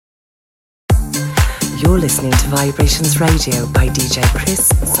You're listening to Vibrations Radio by DJ Chris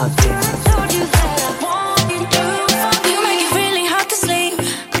Sugden.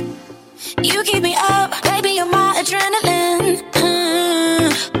 You keep me up, baby, you're my adrenaline.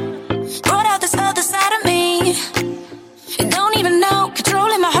 Brought out this other side of me. You don't even know,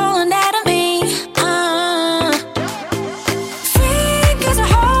 controlling my whole anatomy. Fingers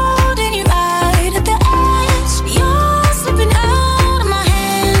are holding you right at the edge. You're slipping out of my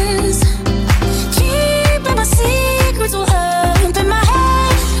hands. Keeping my secrets all up in my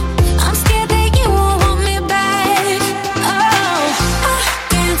head. I'm scared that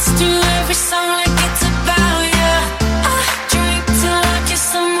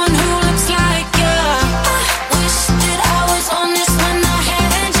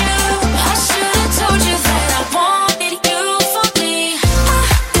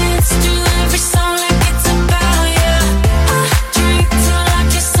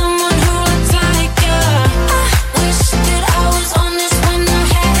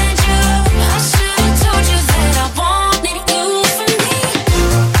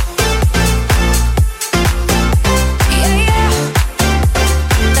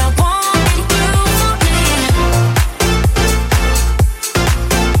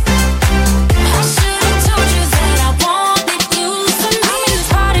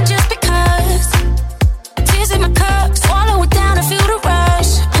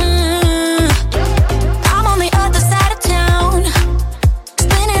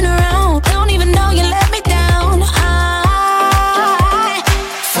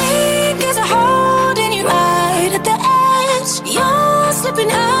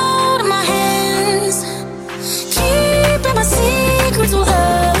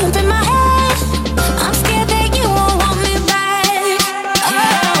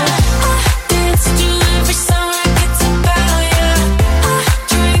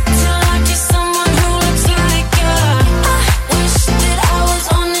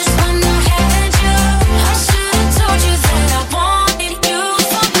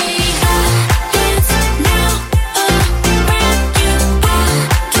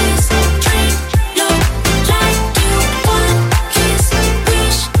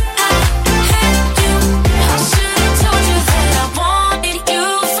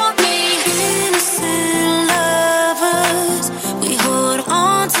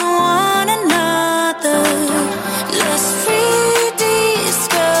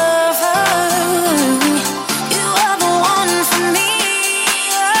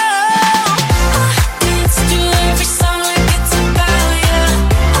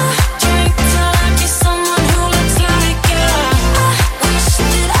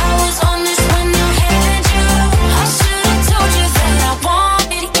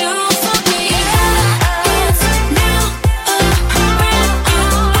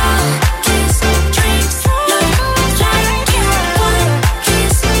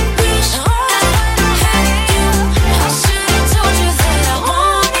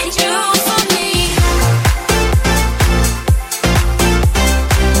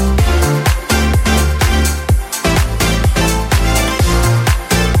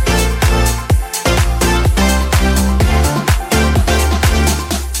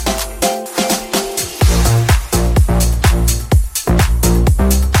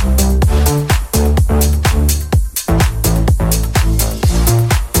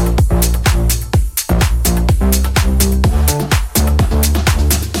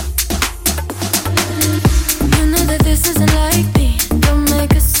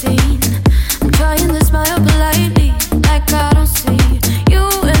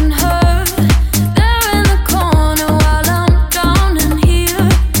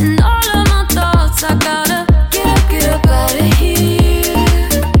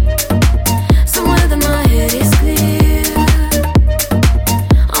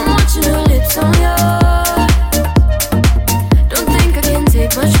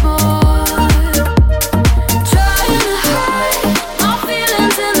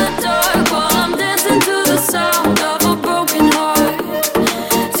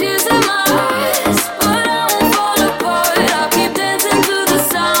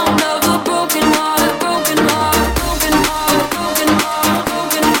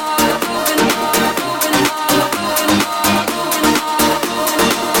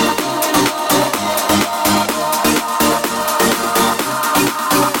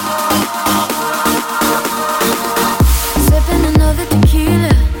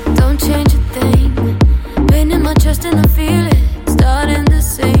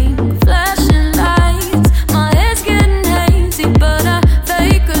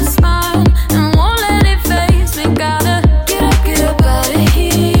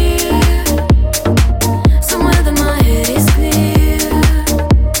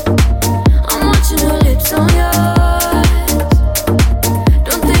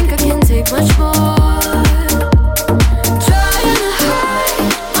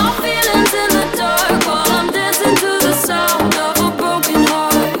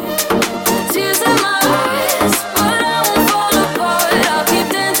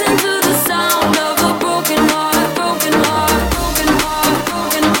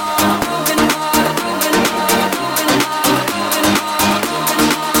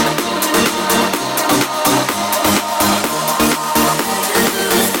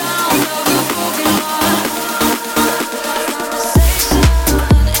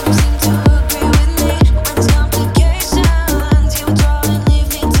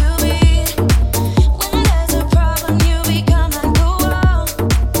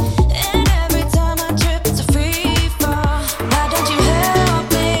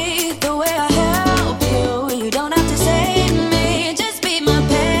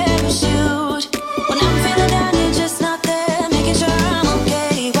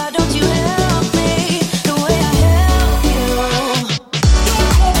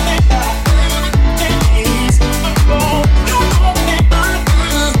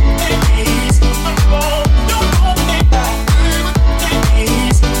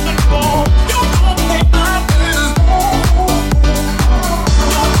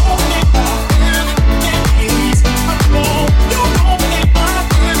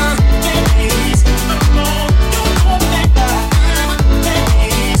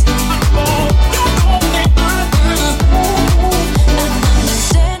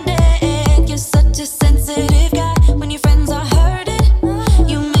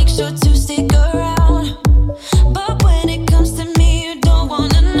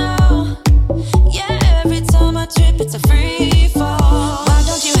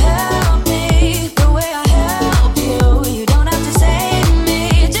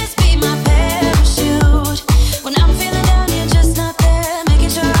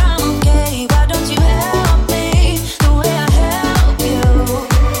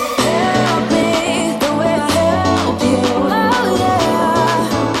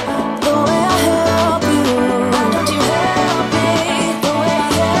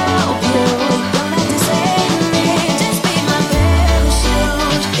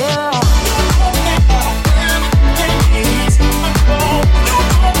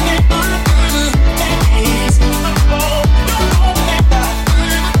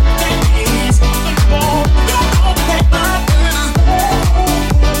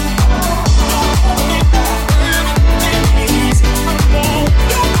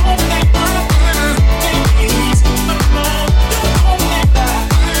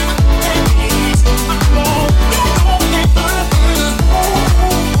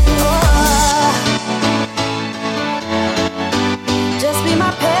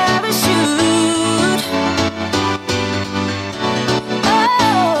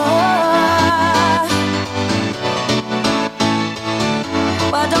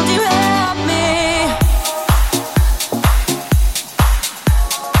don't you help me?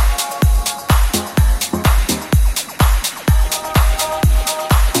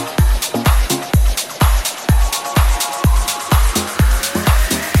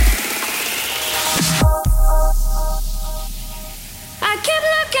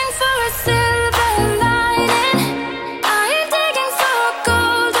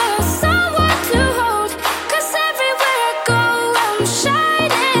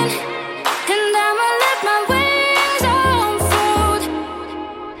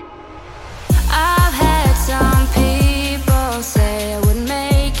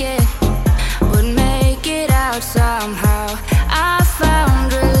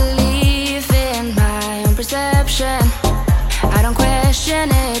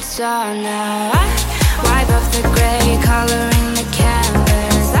 Now I wipe off the grey, coloring the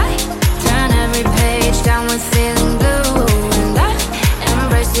canvas. I turn every page down with feeling blue, and I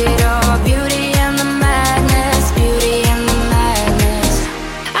embrace it all, beauty and the madness, beauty and the madness.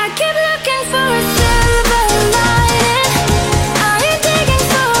 I keep looking for a silver lining. I ain't digging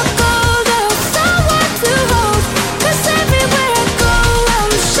for gold or someone to hold, 'cause everywhere I go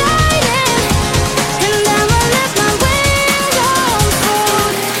I'm shining, and I'ma let my wings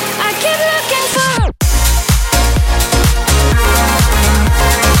unfold. I keep looking for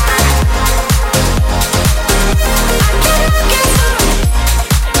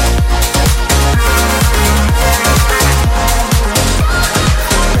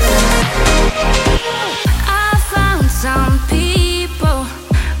I found some people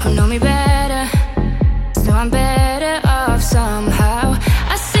who know me better, so I'm better off somehow.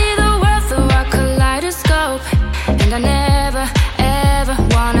 I see the world through a kaleidoscope, and I never, ever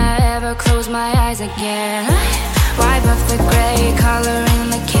wanna ever close my eyes again. I wipe off the grey, coloring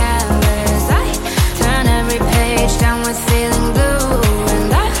the canvas. I turn every page down with feeling blue,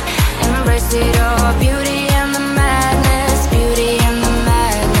 and I embrace it all, beauty and the madness, beauty and the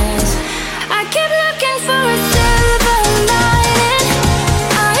madness. I keep looking for a silver lining.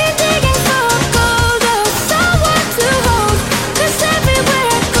 I ain't digging for gold or someone to hold, 'cause everywhere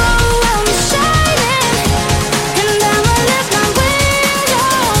I go I'm shining, and I'ma let my wings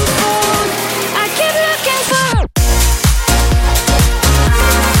unfold. I keep looking for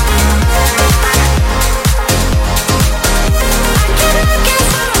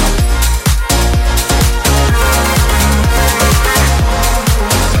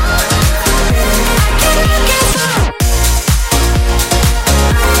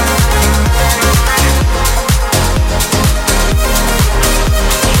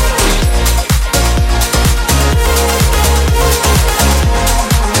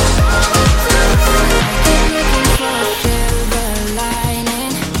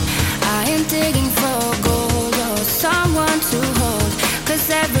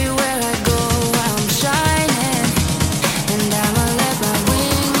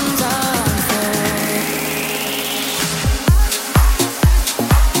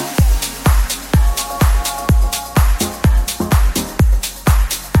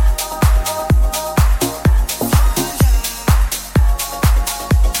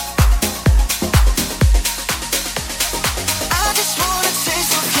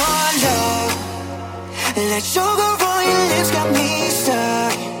like sugar on your lips got me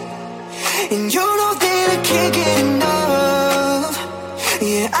stuck, and you know that I can't get enough.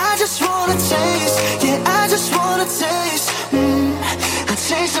 Yeah, I just wanna taste. Yeah, I just wanna taste. A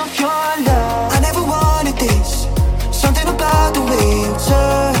taste of your love. I never wanted this. Something about the way you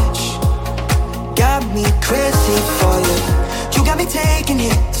touch got me crazy for you. You got me taking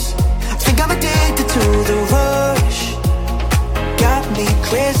hits. Think I'm addicted to the rush. Got me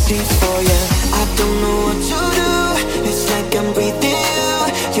crazy for you. I don't know what to do. It's like I'm breathing you.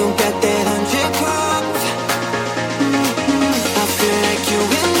 You got that 100 proof. I feel like you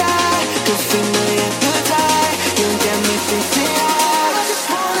and I could finally ever die. You got me thinking I just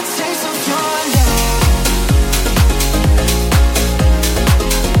wanna taste of your love.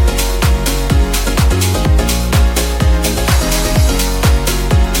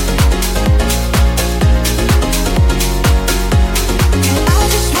 I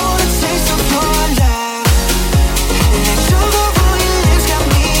just wanna taste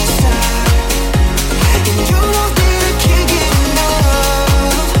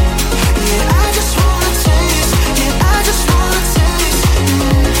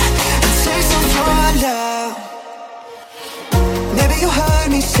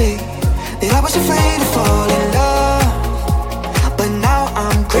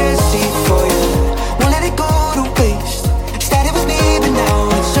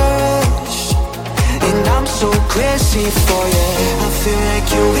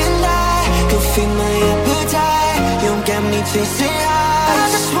chasing highs.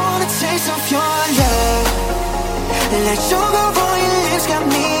 I just want a taste of your love. Like sugar on your lips got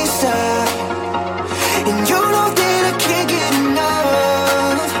me stuck. And you know that I can't get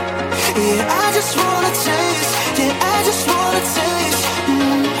enough. Yeah, I just wanna taste. Yeah, I just wanna taste.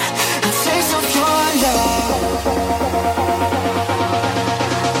 A taste of your love.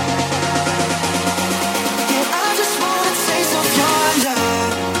 Yeah, I just wanna taste of your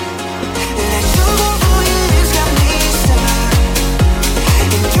love. Like sugar on your lips got me stuck.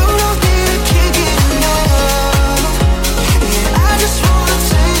 And you know that I can't get enough. Yeah, I just wanna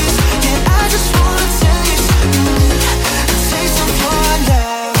taste. Yeah, I just wanna taste. A taste of your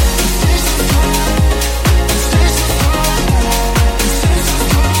love.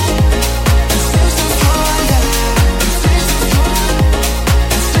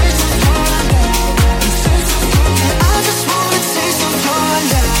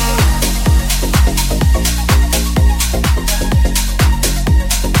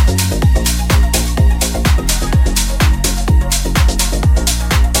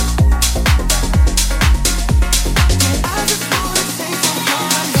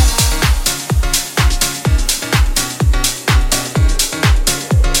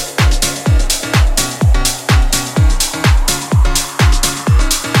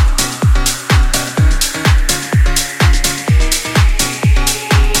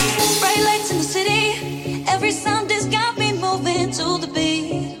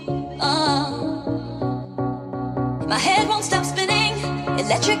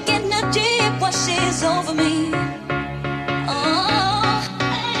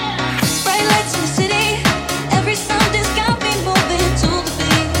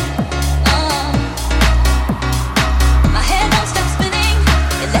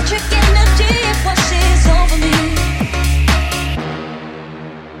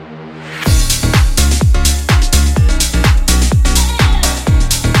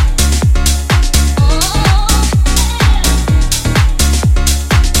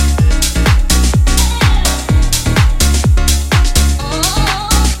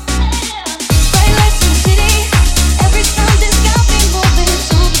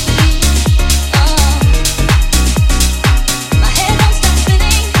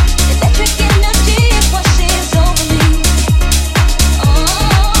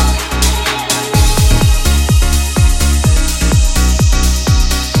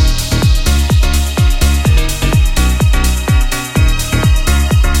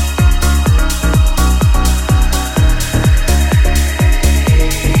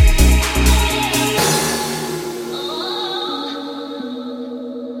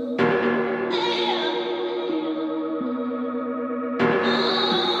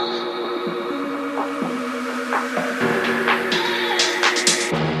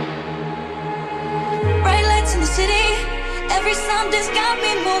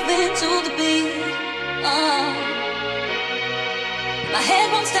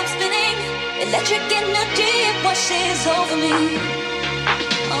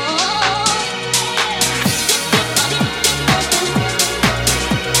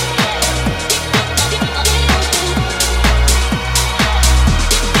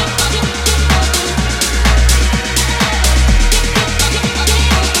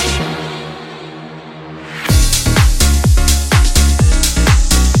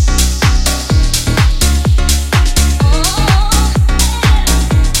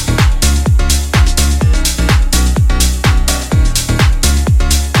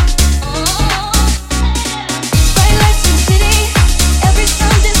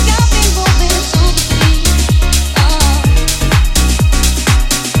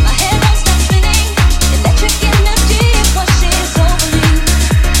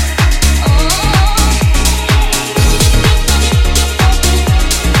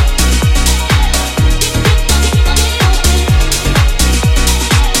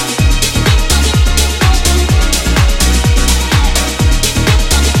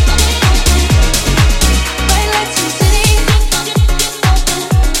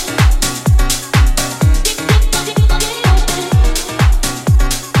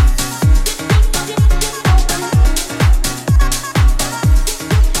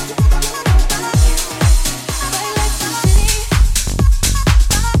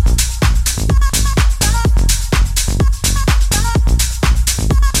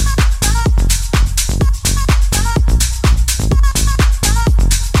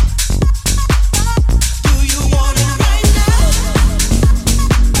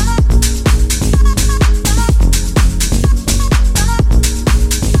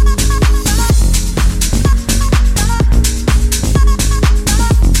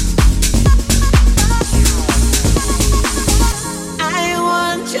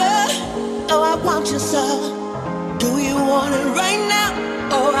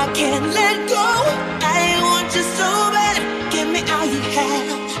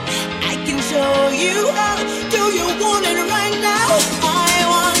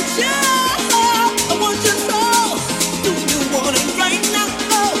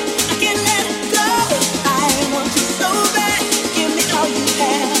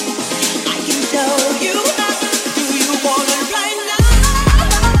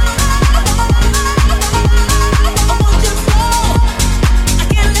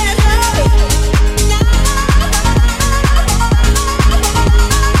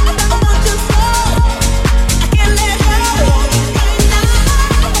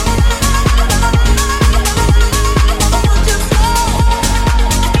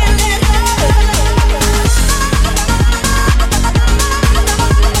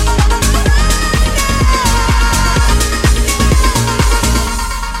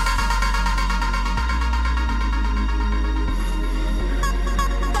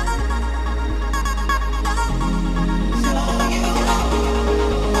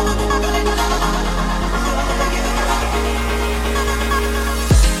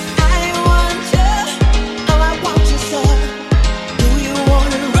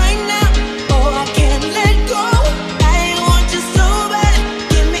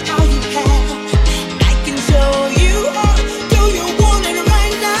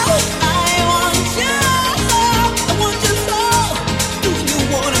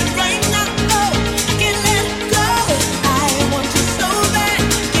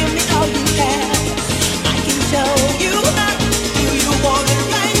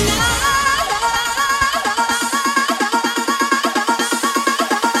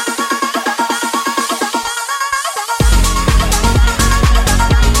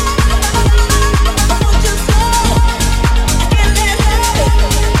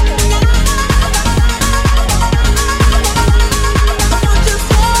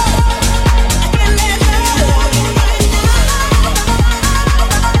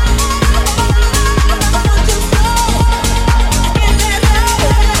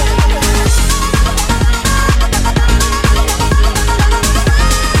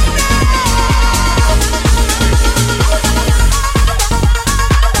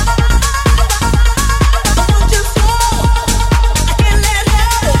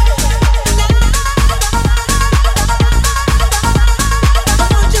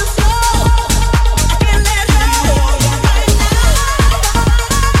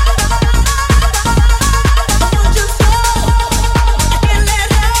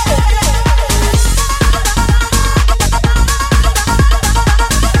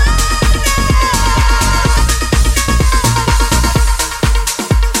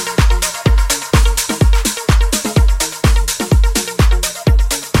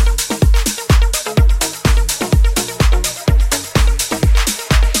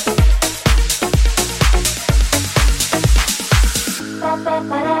 Go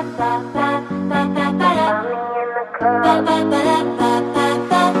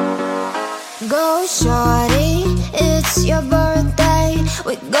shorty, it's your birthday.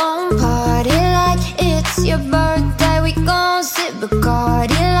 We gon' party like it's your birthday. We gon' sip Bacardi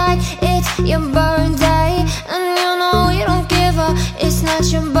like it's your birthday. And you know we don't give a, it's not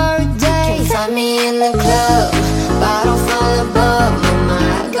your birthday. Can't find me in the club, bottle full of bub. Mama,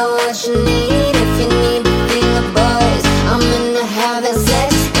 I got what you need if you need to feel the buzz. I'm into having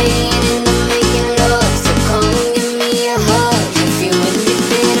sex, ain't into making love. So come and give me a hug if you with me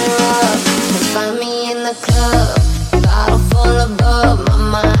bitter up. Can't find me in the club, bottle full of bub.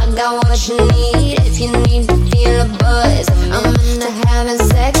 Mama, I got what you need if you need to feel a buzz. I'm into having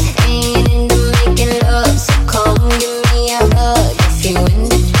sex, ain't into making love. So come give me a hug if you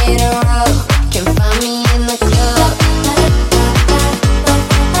into bitter up. Can't find me in the club,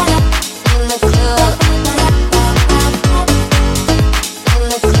 in the club, in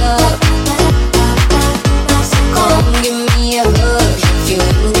the club. So come give me a hug if you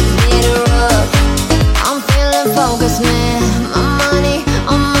into bitter up. I'm feeling focused, man. My money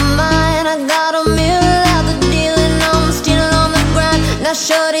on my mind. I got a mirror out the deal and I'm still on the grind. Now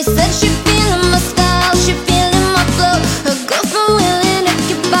shorty said she feeling my style, she feeling my flow. Her girlfriend willing to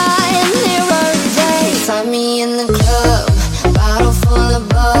get by and hear her day. Find me in the club, bottle full of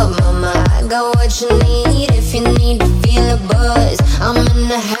bub. Mama, I got what you need if you need to feel a buzz. I'm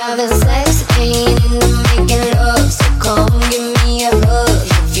into having sex, ain't into making love. So come give me a hug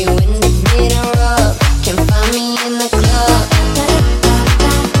if you into bitter up. Can find me in the club,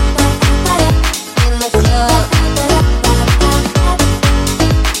 in the club,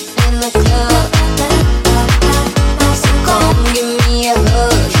 in the club. So come give me a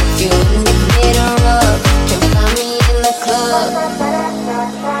hug if you into bitter up. Can find me in the club. Can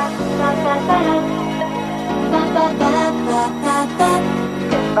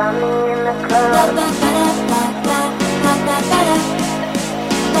find me in the club.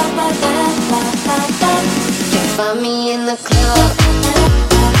 Can find me in the club,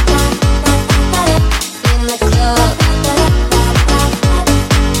 in the club,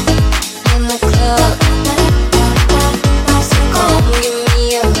 in the club. So come give me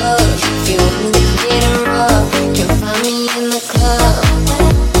a hug if you want to get her up. Can find me in the club.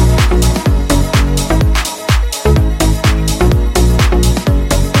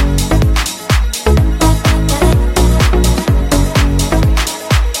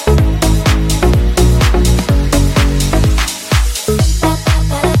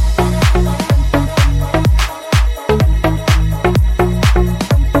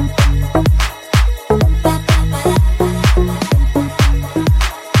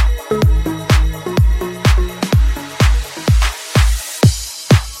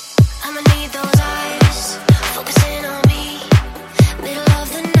 I'ma need those eyes focusing on me. Middle of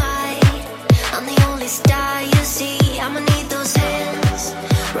the night, I'm the only star you see. I'ma need those hands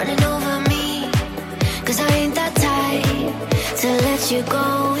running over me, 'cause I ain't that type to let you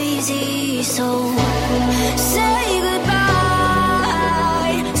go easy. So say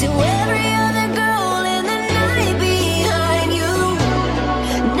goodbye to every other girl in the night behind you.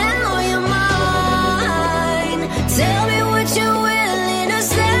 Now you're mine. Tell me what you're willing to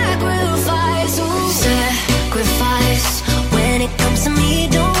sacrifice. Ooh. Sacrifice. When it comes to me,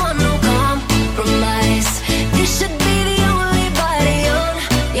 don't want no compromise. This should be the only body on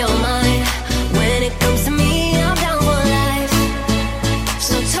your mind. When it comes to me, I'm down for life.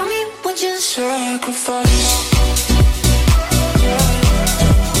 So tell me what you sacrifice.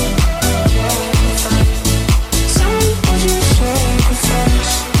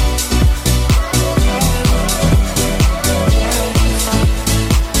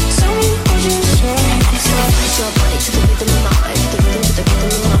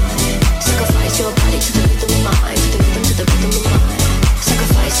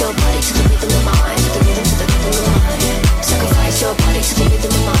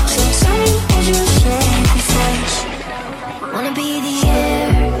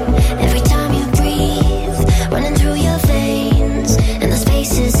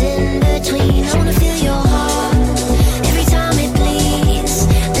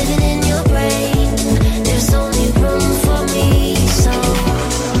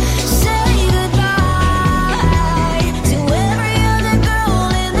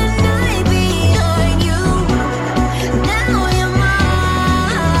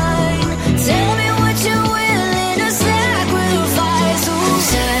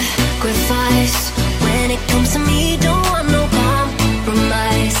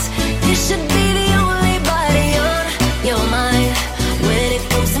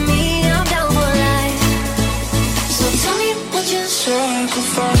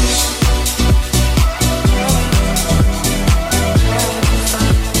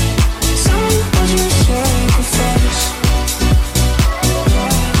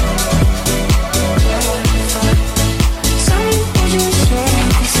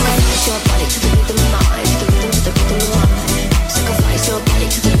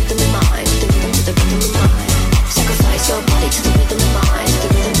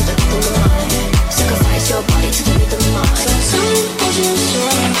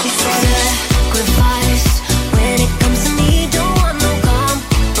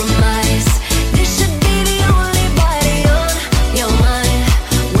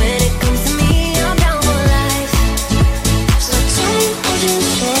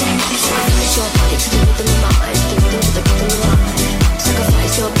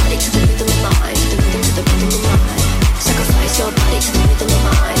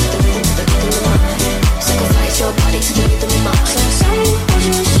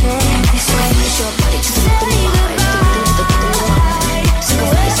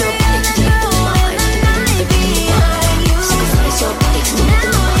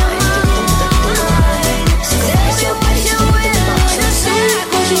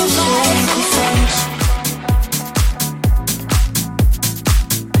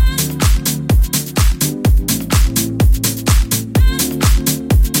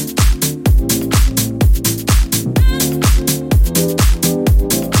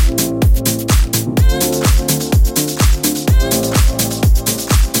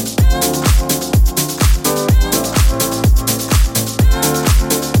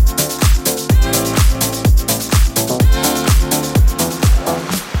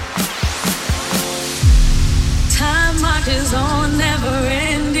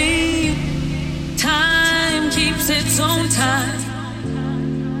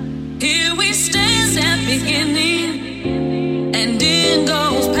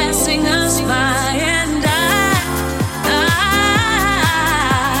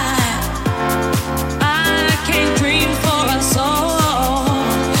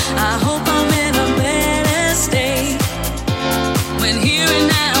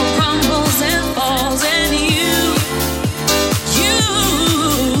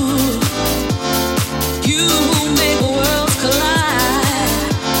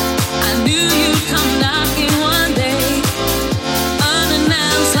 Come knocking one day,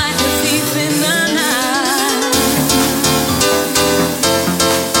 unannounced like a thief.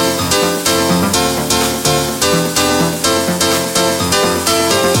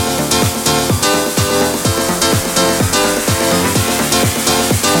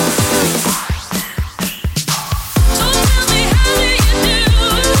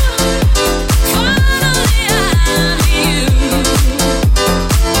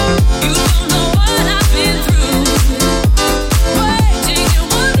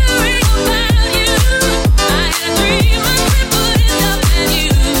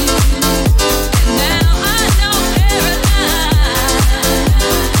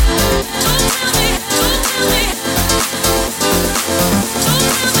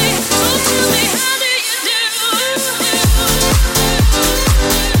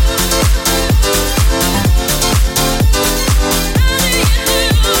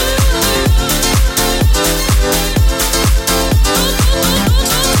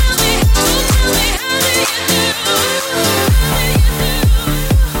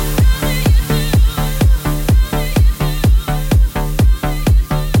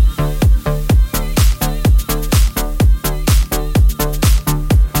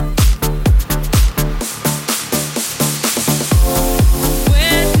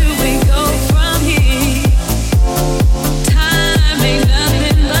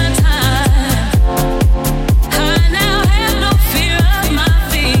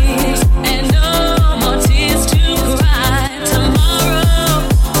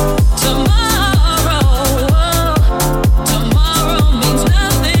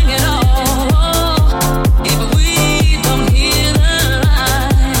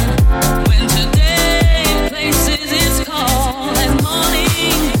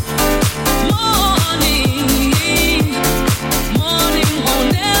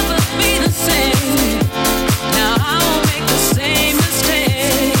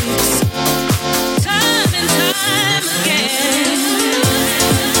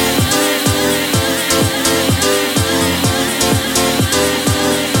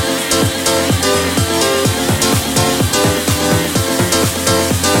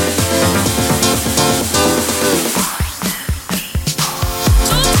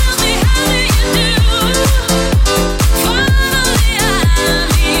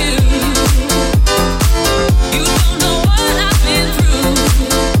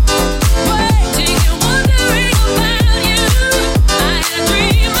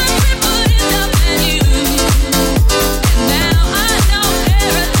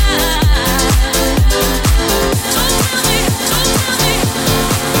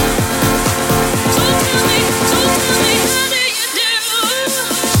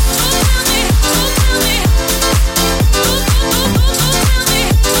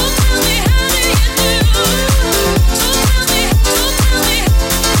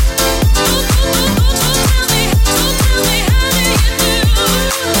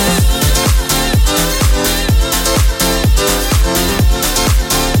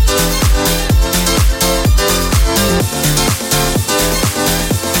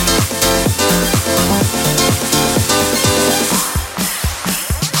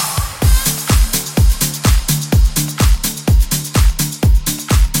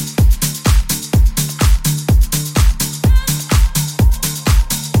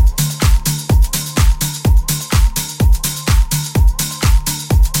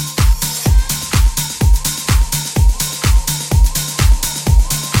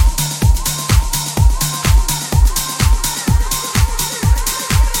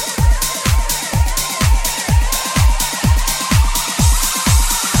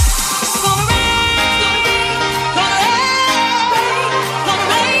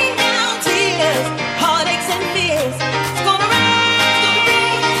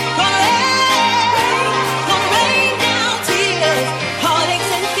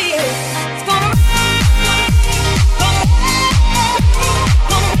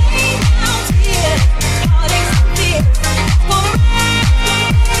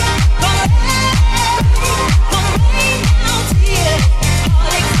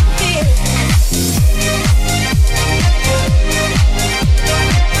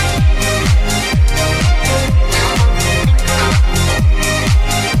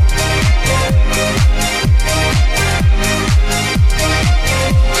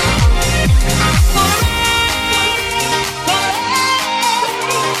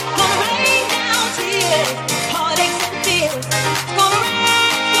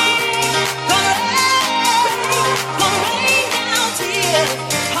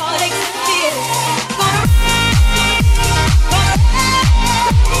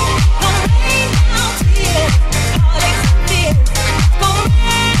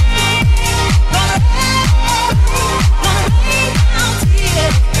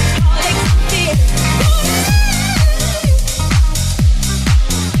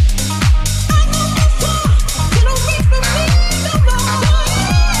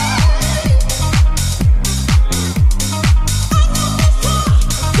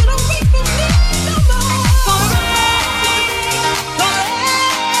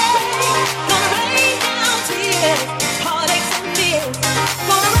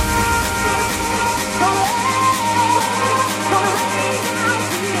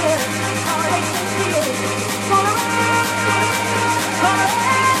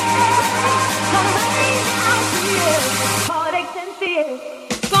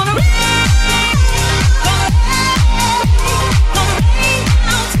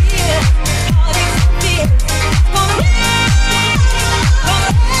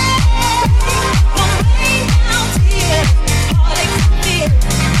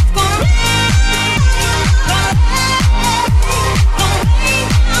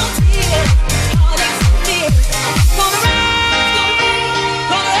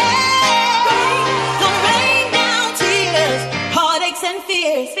 doubts and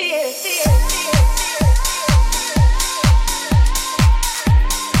fears.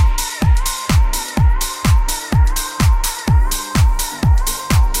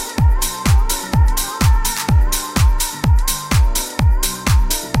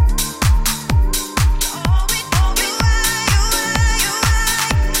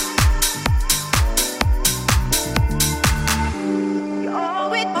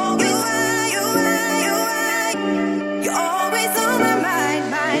 You're always on my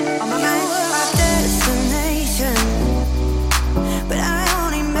mind, on my mind.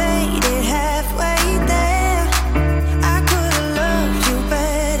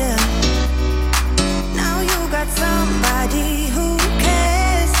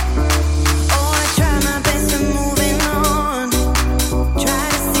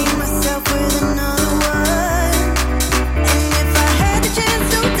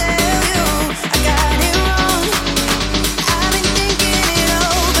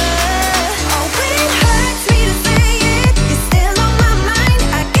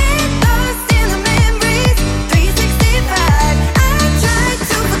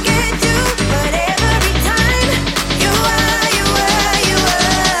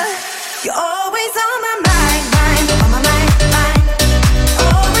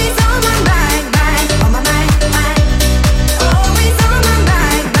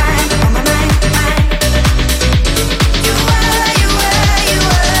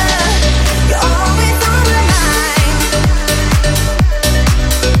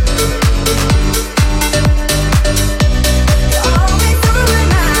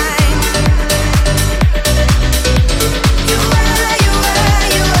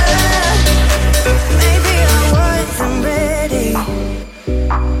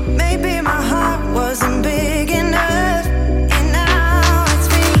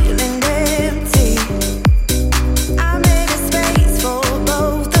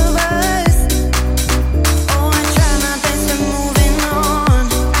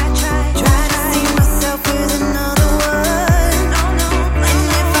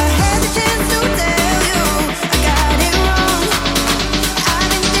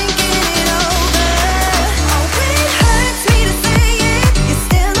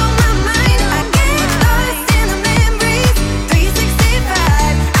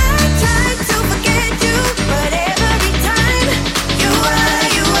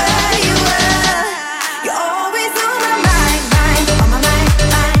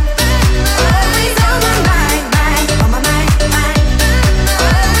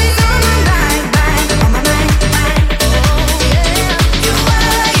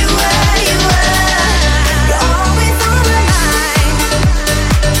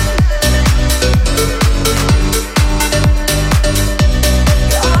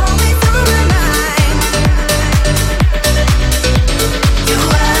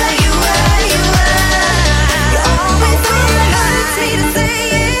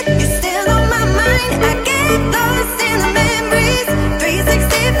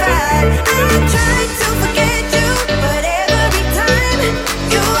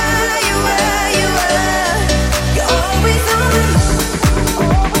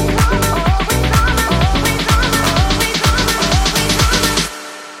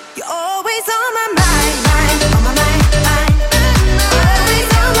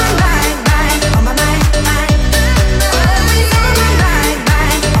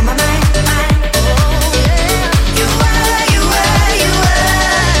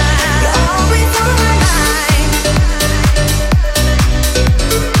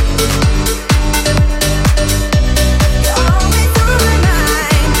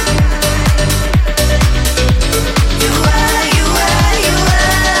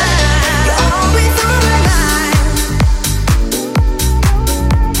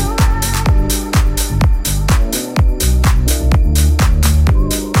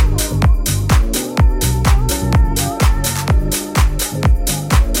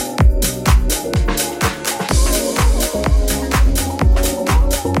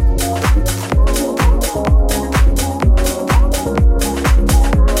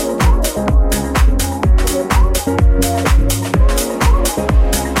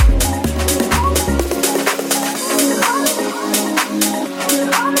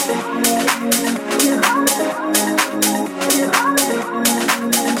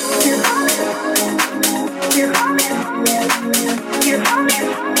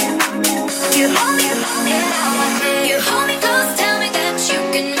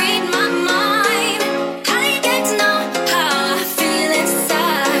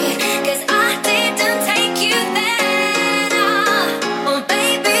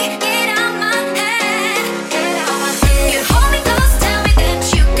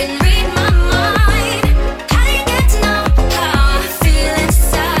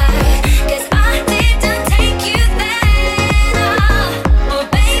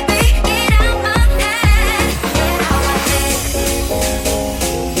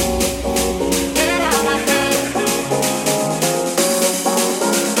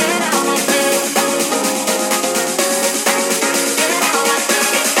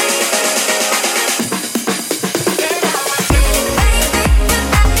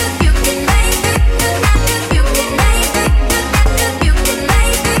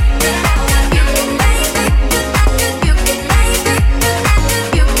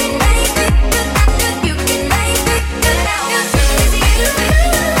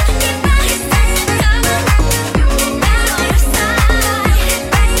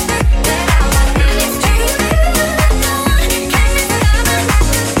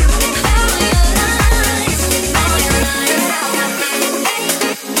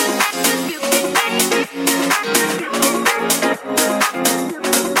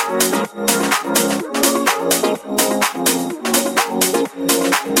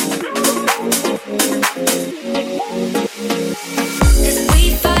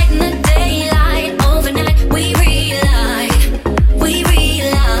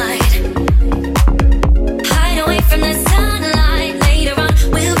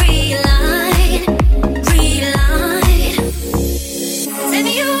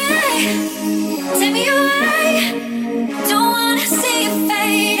 take me away. Don't wanna see you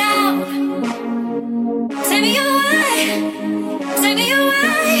fade out. Take me away, take me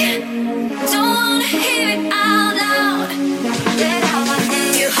away. Don't wanna hear it out loud.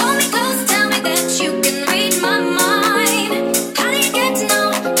 You hold me close, tell me that you can read my mind. How do you get to know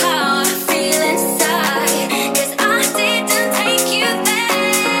how I feel inside? 'Cause I didn't take you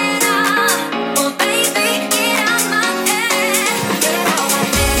there. Oh baby, get out my head.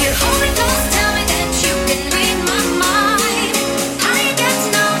 You hold me close, tell me that you can read my mind. How do you get to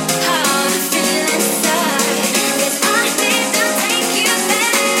know how I feel inside? 'Cause I didn't take you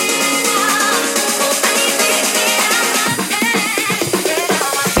there. Oh baby, get out my head.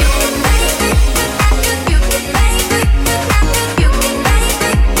 You can make it, you can make it, you can make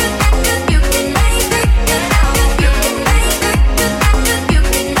it, you can make it, you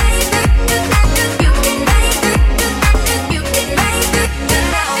can make it, you can make it, you can make it, you can make it.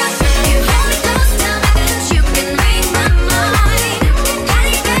 You hold me close, tell me that you can read my mind. How do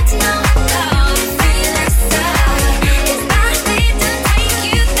you get to know how I feel inside? 'Cause I didn't take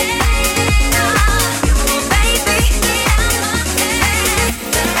you there. Oh baby, get out my head.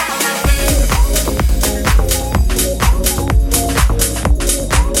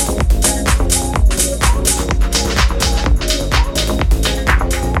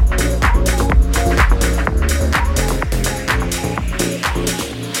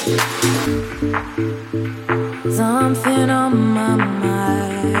 Something on my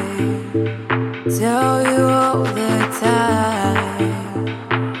mind. Tell you all the time.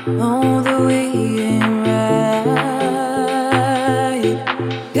 Know that we ain't right.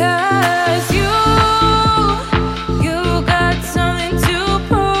 'Cause you got something to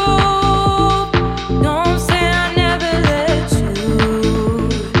prove. Don't say I never let you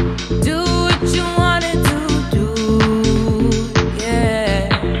do what you wanted to do. Yeah,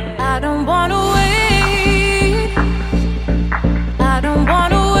 I don't wanna wait. I don't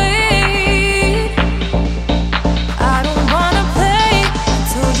wanna wait. I don't wanna play. I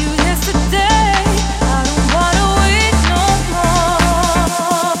told you yesterday. I don't wanna wait no more.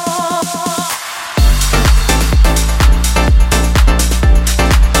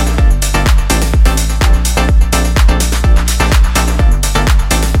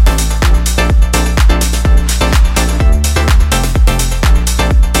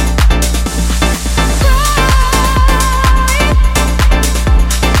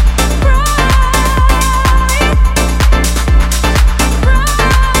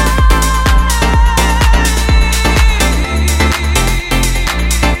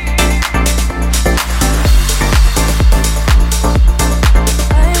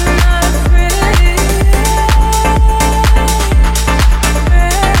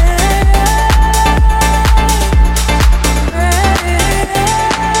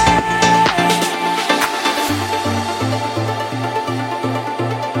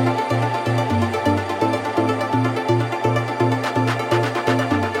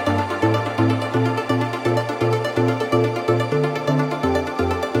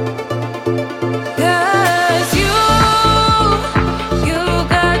 Cause you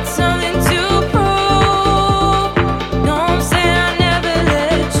got something to prove. Don't say I never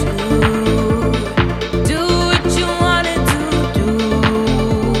let you do what you wanted to do.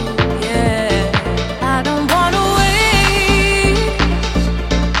 Yeah, I don't wanna wait.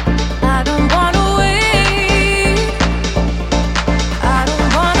 I don't wanna wait. I don't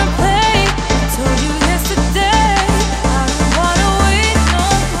wanna play. I told you yesterday. I don't wanna wait no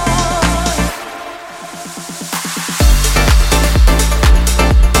more.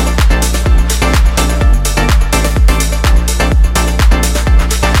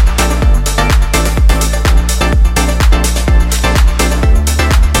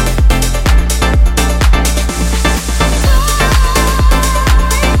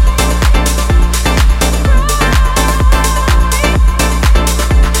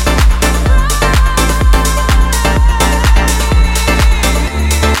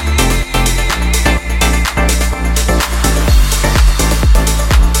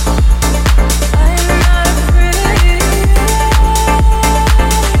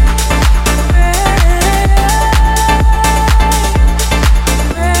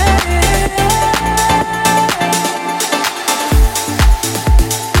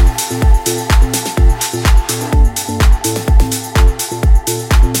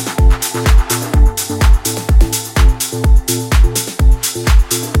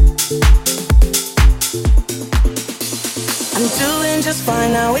 I'm doing just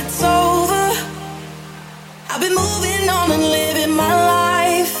fine now, it's over. I've been moving on and living my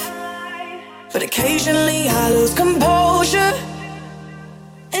life, but occasionally I lose composure,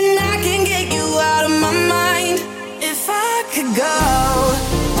 and I go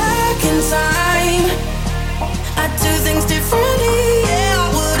back in time, I'd do things differently. Yeah, I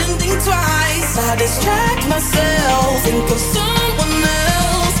wouldn't think twice. I distract myself, think of someone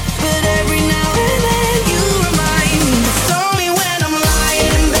else. But every now and then you remind me. It's only when I'm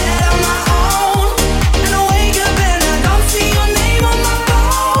lying in bed on my own, and I wake up and I don't see your name on my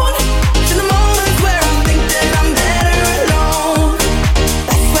phone. In the moments where I think that I'm better alone,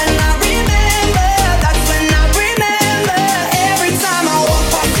 that's when I remember. That's when I remember. Every time I walk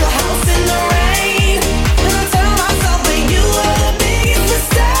past your house in the rain, and I tell myself that you were the biggest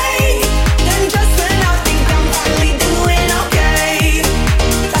mistake. And just when I think I'm finally doing okay,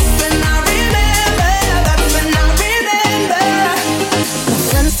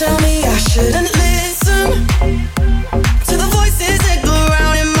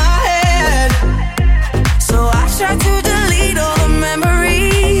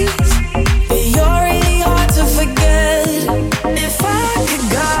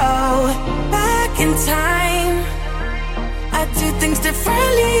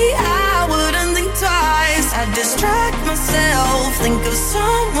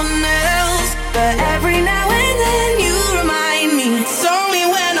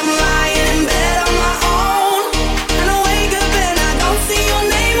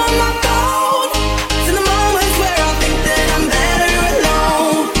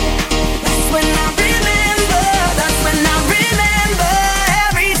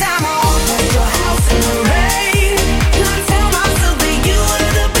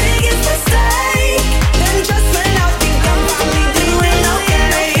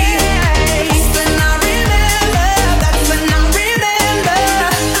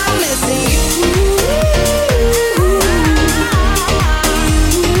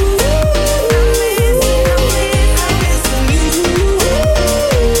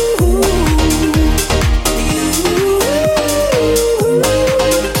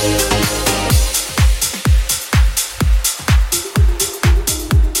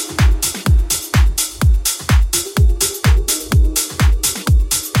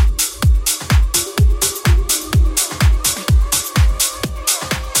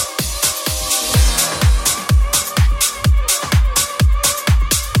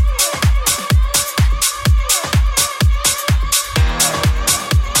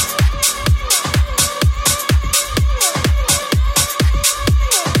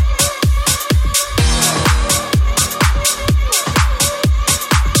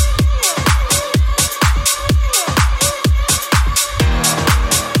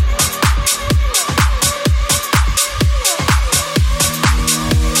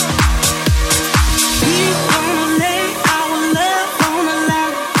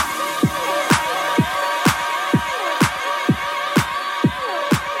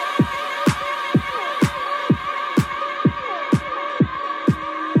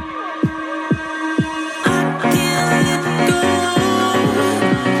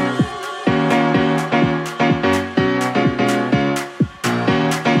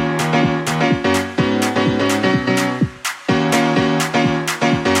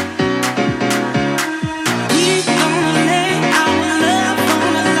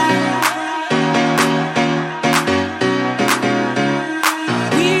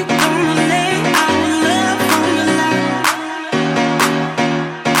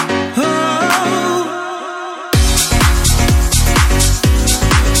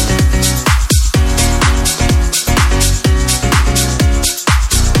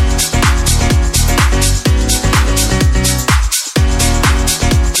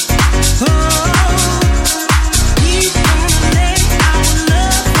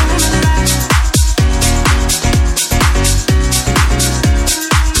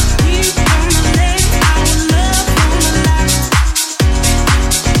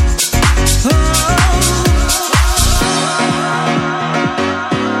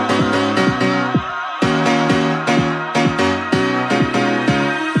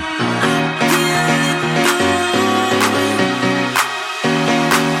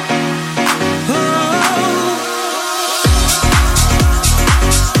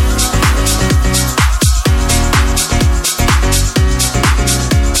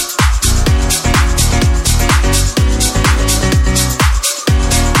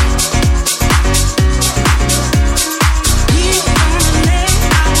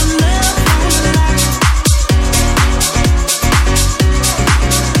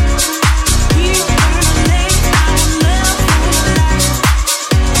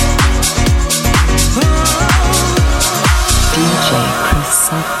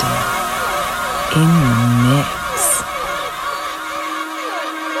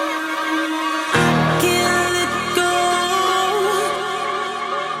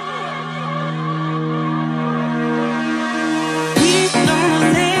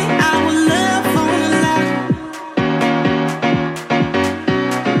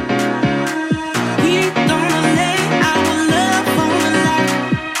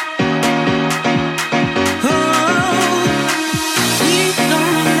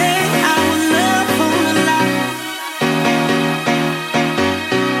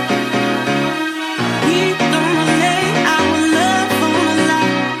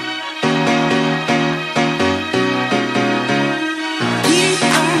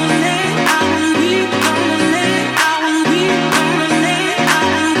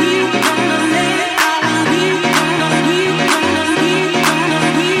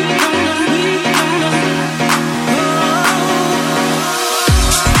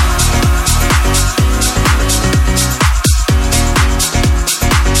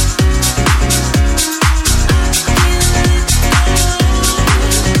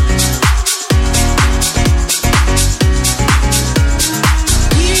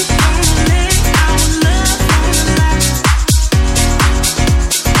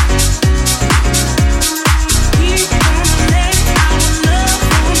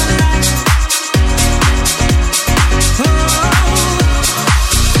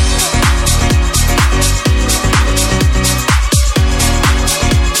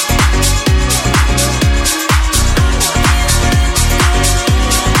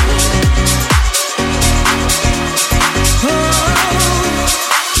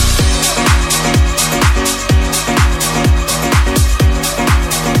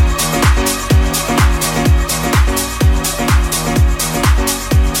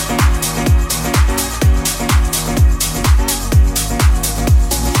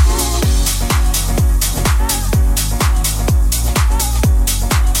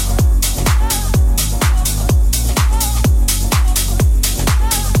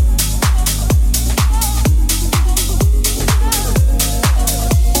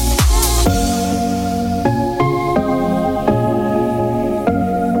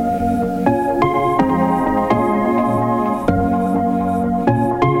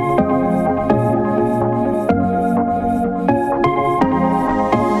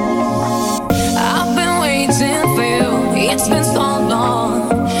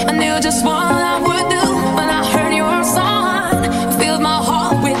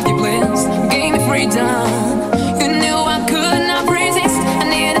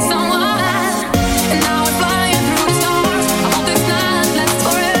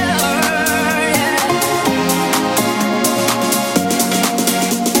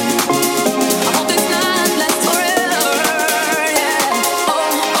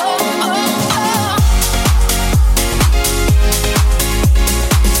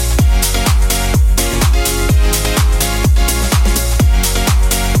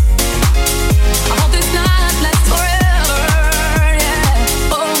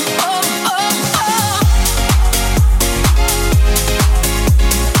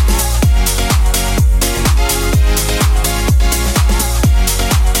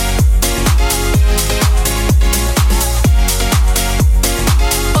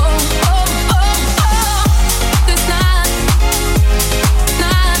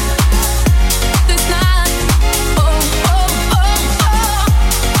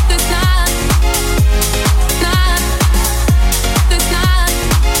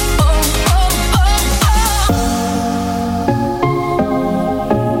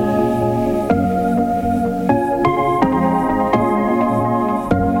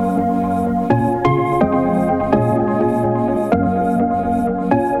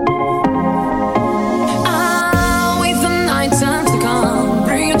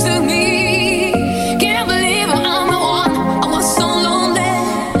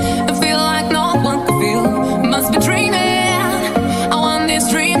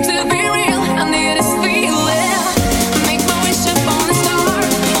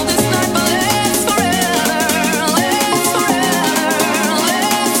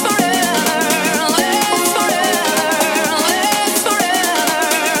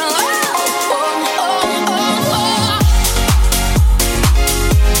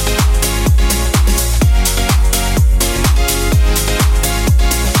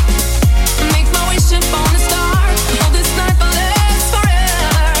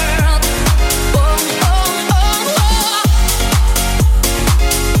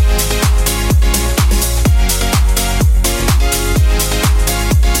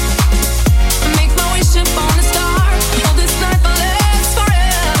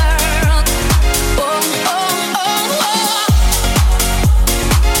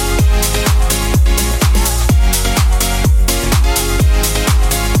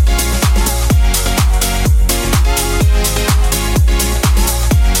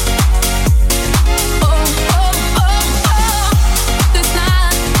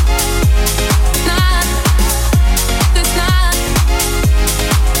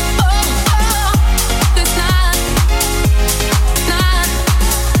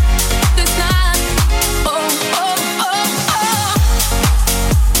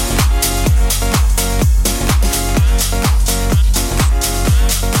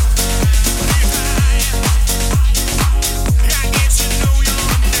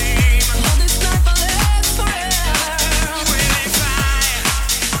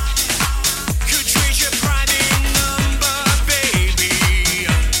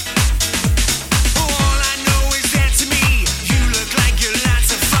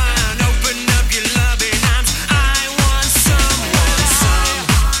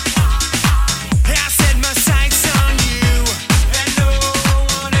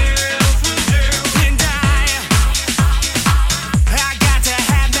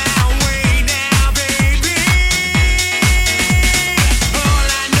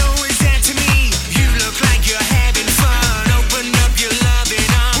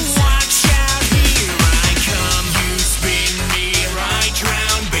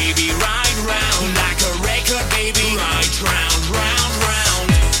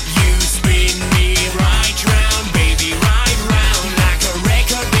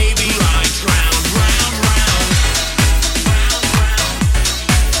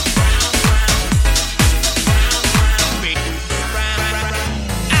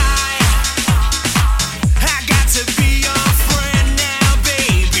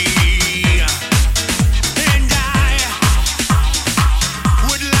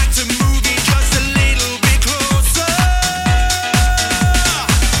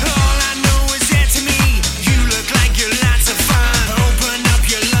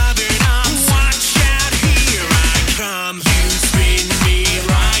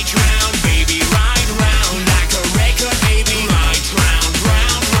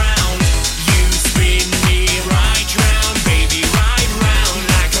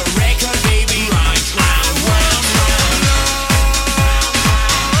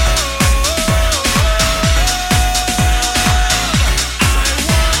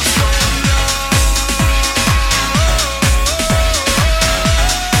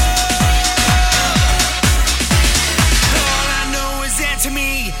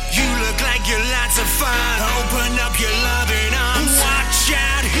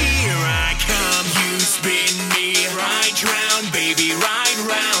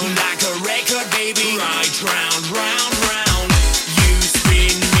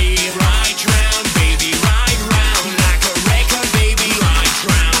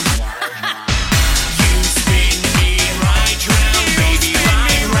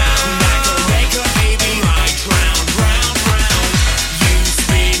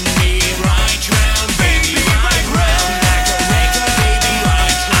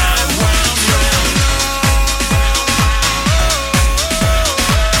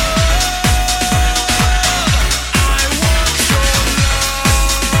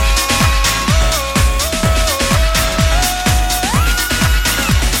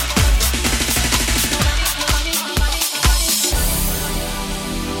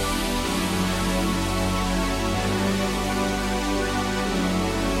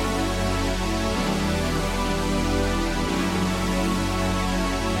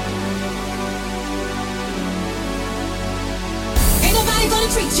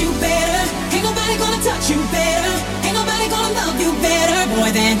 treat you better. Ain't nobody gonna touch you better. Ain't nobody gonna love you better, boy,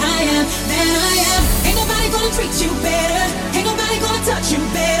 than I am, than I am. Ain't nobody gonna treat you better. Ain't nobody gonna touch you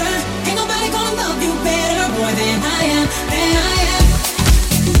better. Ain't nobody gonna love you better, boy, than I am, than I am.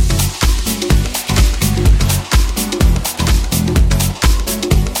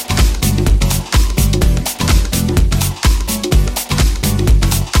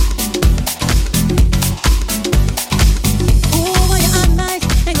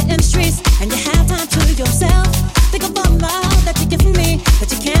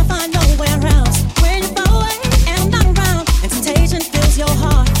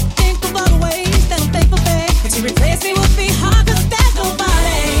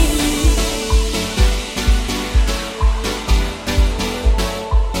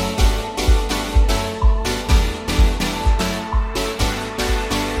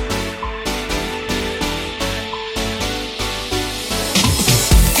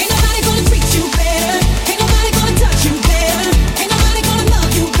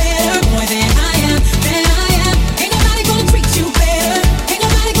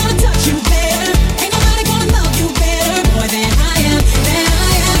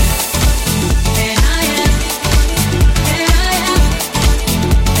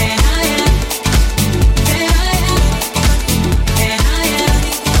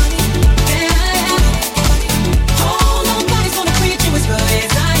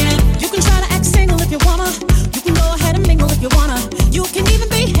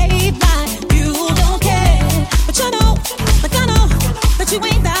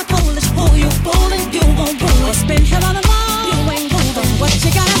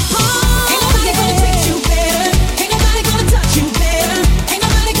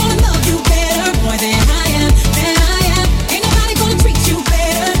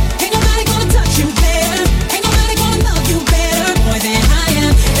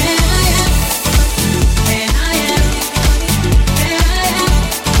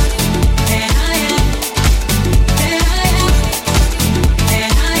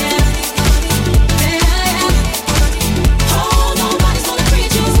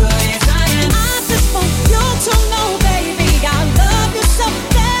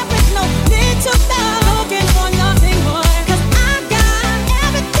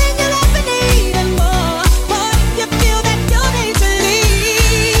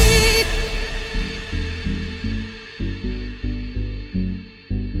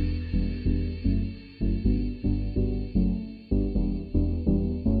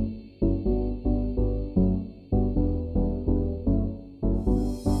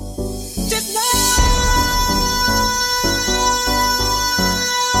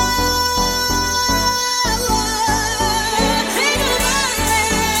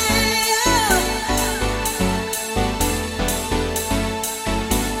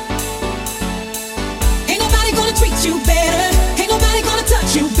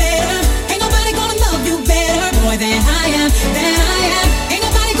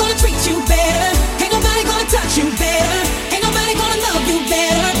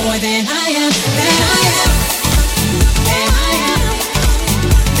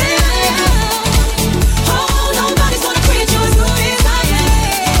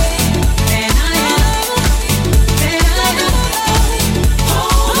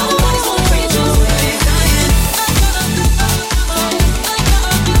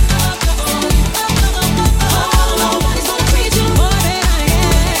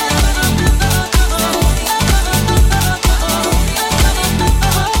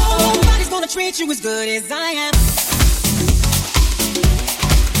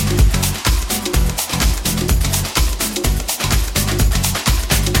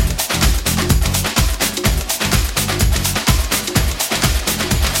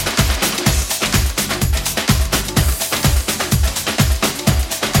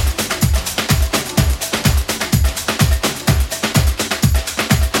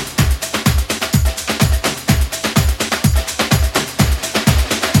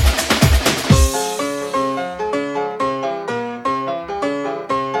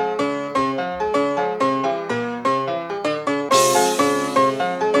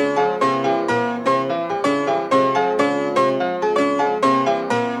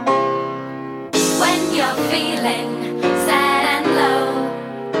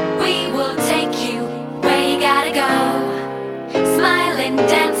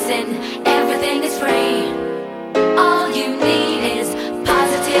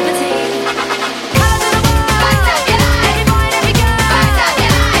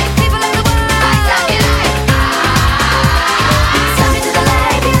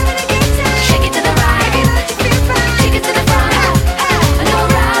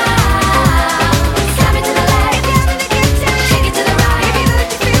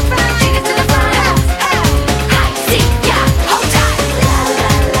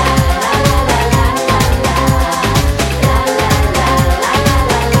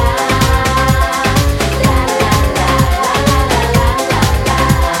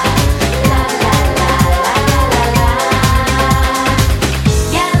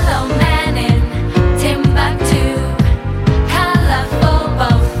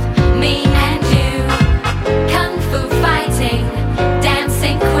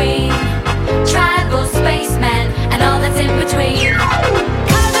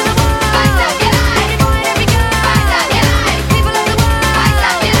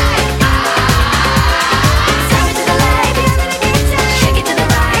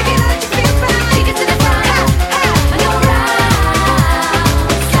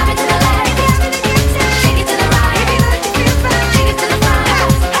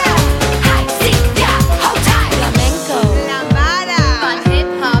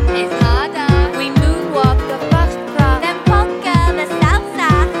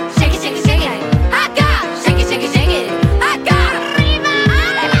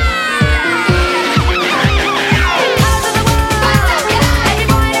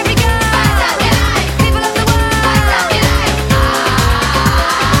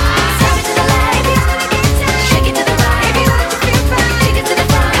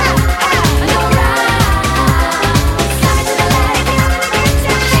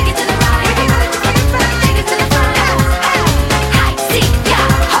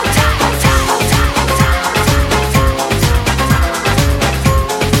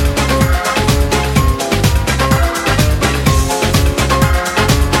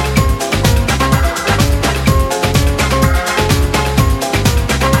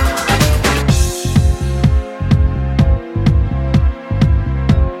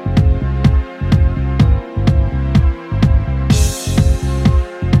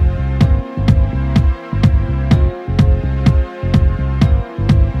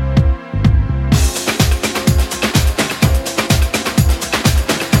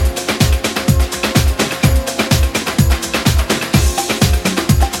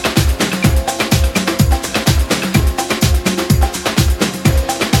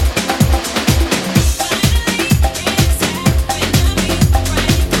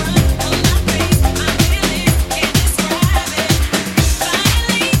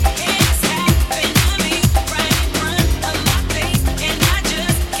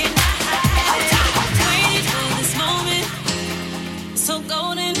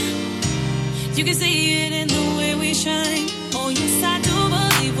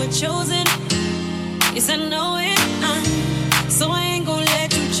 Yes, I know it. So I ain't gonna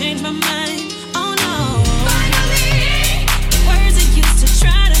let you change my mind. Oh no. Finally, words that used to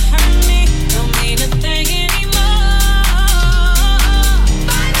try to hurt me don't mean a thing anymore.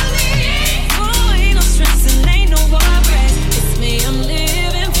 Finally, oh, ain't no stress and ain't no worries. It's me I'm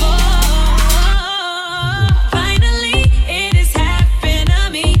living for. Finally, it has happened to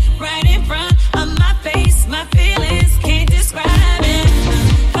me right in front of my face. My feelings can't describe it.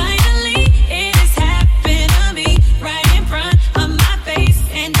 Finally, it has happened to me right in front of my face,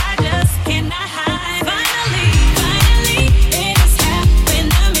 and I just cannot hide. Finally, it has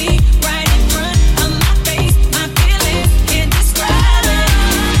happened to me right in front of my face. My feelings can't describe it.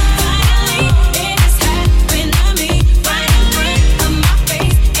 Finally, it has happened to me right in front of my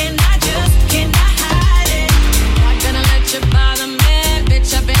face, and I just cannot hide it. Not gonna let you bother me,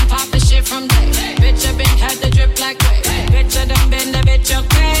 bitch. I've been popping shit from day. Bitch, I've been had the drip like wave. Bitch, I done been the bitch,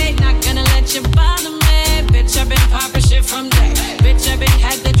 okay. Not gonna let you bother me, bitch. I've been popping shit from day. Bitch, I've been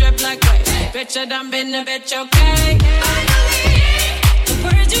had the drip like wave. Bitch, I done been the bitch, okay. Finally, the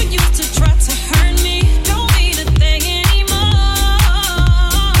words you used to try to hurt me don't mean a thing anymore.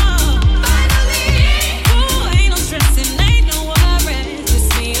 Finally, ooh, ain't no stress and ain't no worries. It's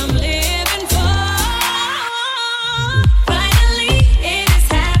me I'm living for. Finally, it has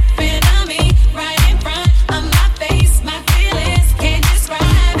happened to me right in front of my face. My feelings can't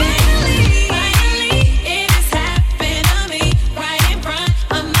describe it. Finally, it has happened to me right in front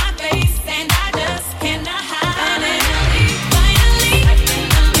of my face, and I just cannot hide it. Finally, it's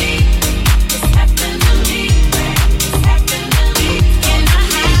happened to me. It's happened to me. It's happened to me. Cannot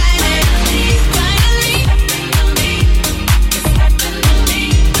hide it. Finally, it's happened to me. It's happened to me.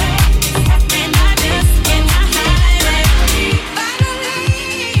 It's happened, and I just cannot hide it.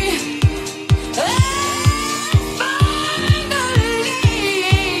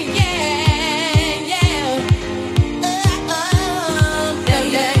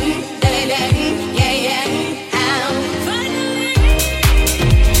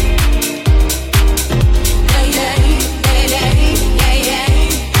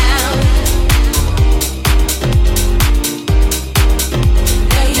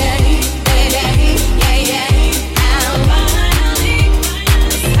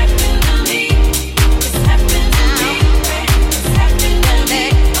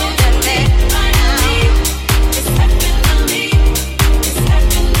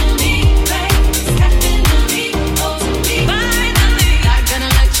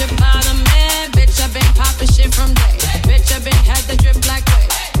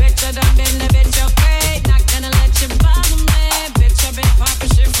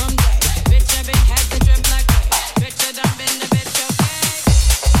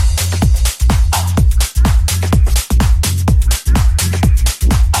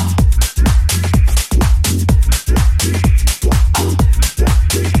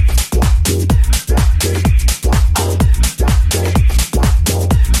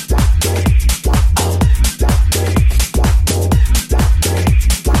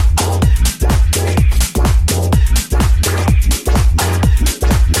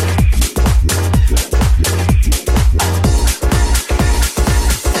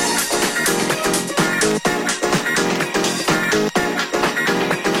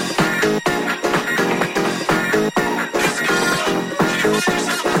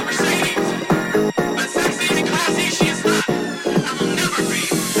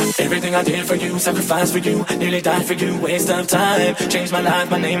 Everything I did for you, sacrificed for you, nearly died for you, waste of time. Changed my life,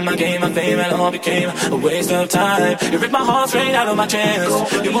 my name, my game, my fame, it all became a waste of time. You ripped my heart straight out of my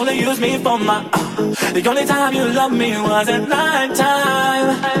chest. You only used me for my the only time you loved me was at night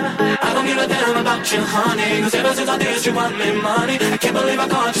time. I don't give a damn about you, honey, cause ever since I did you want me money. I can't believe I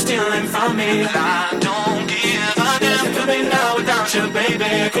caught you stealing from me. I don't give a damn. You feel me now without you,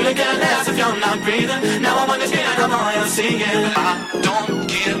 baby. Couldn't care less if you're not breathing. Now I'm understanding of all you're seeing. I don't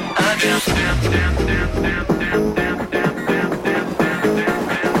give a damn.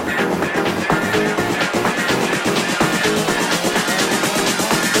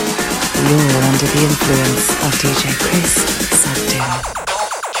 You're under the influence of DJ Chris Subdue.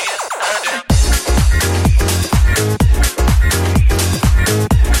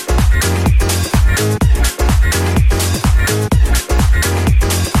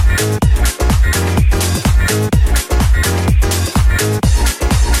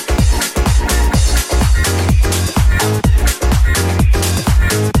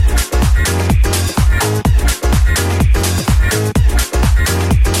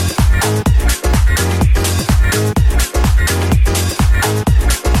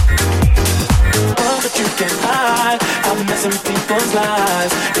 Messing with people's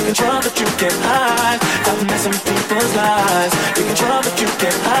lives, you control that you can hide.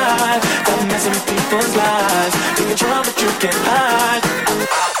 get high. Stop messing with people's lives. Take control, but you can't hide.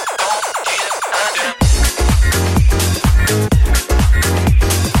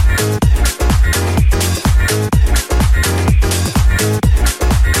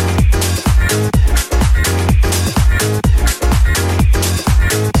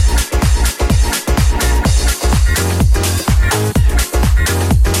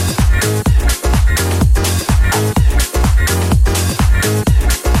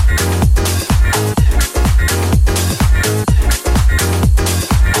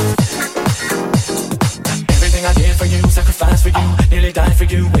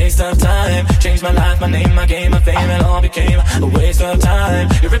 Changed my life, my name, my game, my fame, it all became a waste of time.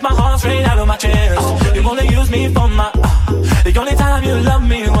 You ripped my heart straight out of my chest. You only used me for my the only time you loved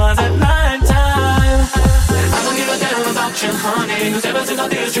me was at nighttime. I don't give a damn about you, honey, cause ever since I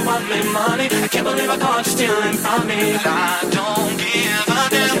did you want me money. I can't believe I caught you stealing from me. I don't give a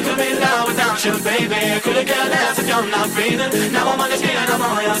damn. You could be loud without you, baby. I could've cared less if you're not breathing. Now I'm on the street and I'm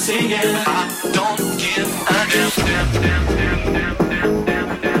all you're singing. I don't give a damn.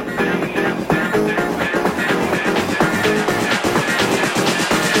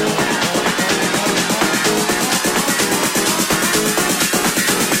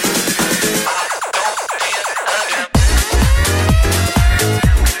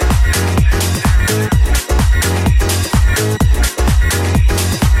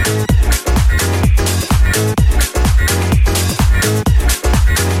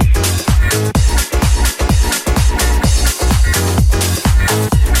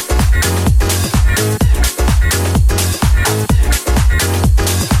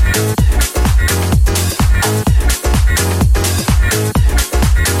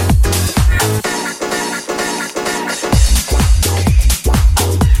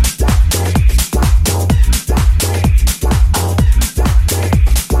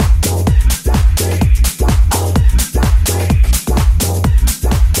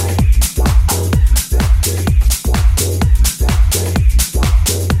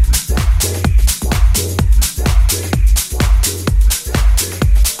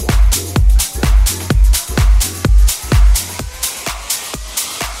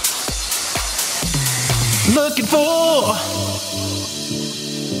 Looking for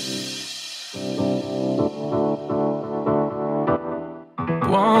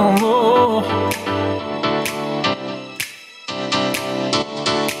one more.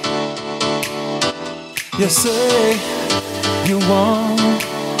 You say you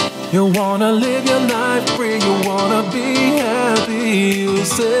wanna live your life free, you wanna be happy. You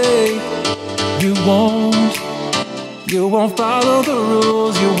say you won't follow the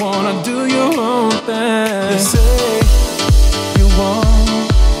rules, you wanna do your own thing. You say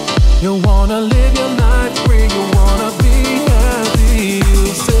you wanna live your life free, you wanna be happy. You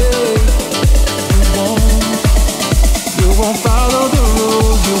say you won't follow the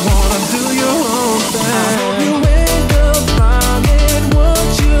rules, you wanna do your own thing. I hope you end up finding what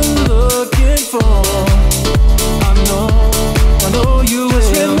you're looking for. I know you will.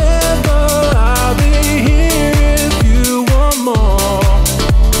 Just remember, I'll be here if you want more.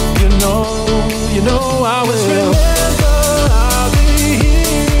 You know I will. Just remember, I'll be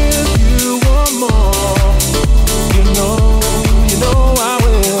here if you want more. You know I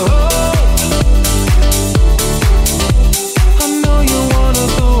will. I know you wanna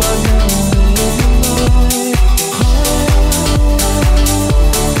go out there and live your life.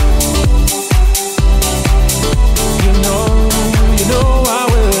 You know I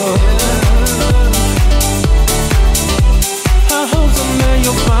will. I hope someday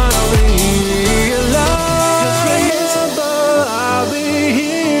you'll finally realize. Just remember, I'll be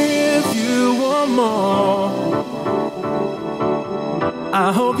here if you want more. I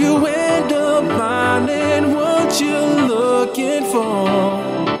hope you end up finding what you're looking for.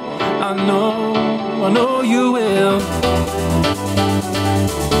 I know you will.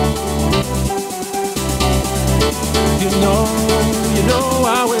 You know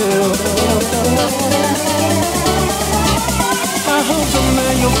I will. I hope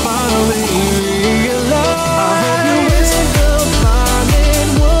someday you'll finally realize. I hope you end up finding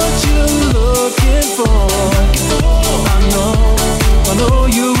what you're looking for. I know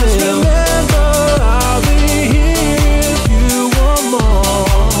you will. Just remember, I'll be here if you want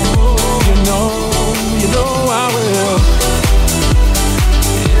more. You know I will.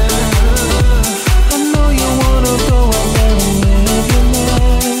 Yeah. I know you wanna go out there and live your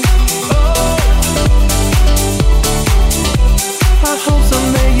life.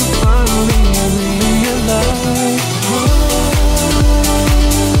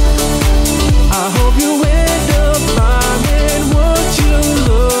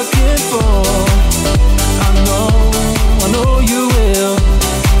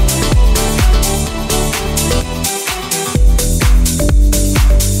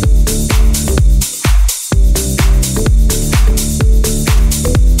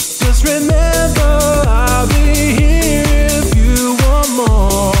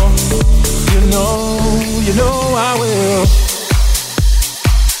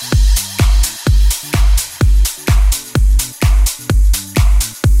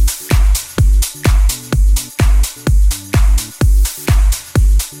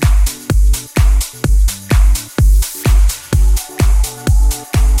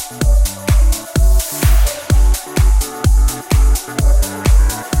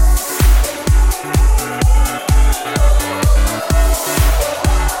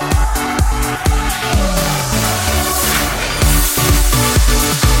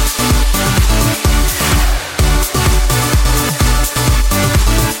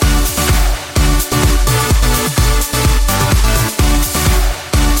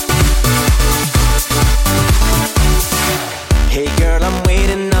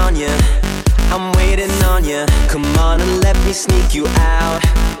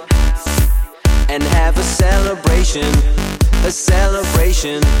 a celebration, a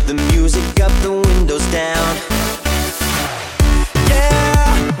celebration. The music up, the windows down. Yeah,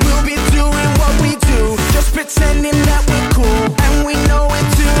 we'll be doing what we do, just pretending that we're cool, and we know it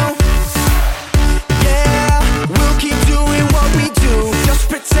too. Yeah, we'll keep doing what we do, just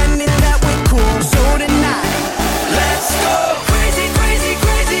pretending that we're cool. So tonight, let's go crazy, crazy,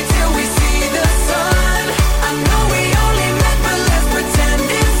 crazy till we see the sun. I know we only met, but let's pretend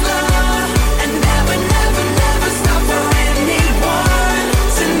it's love, and never, never, never stop for anyone.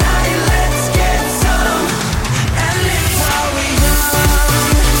 Tonight, let's get some and live while we're young.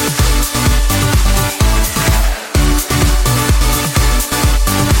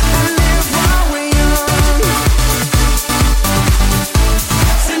 And live while we're young.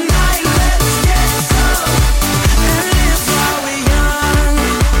 Tonight, let's get some and live while we're young.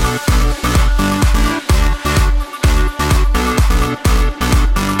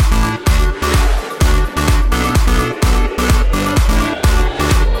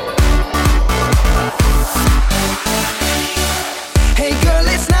 Hey girl,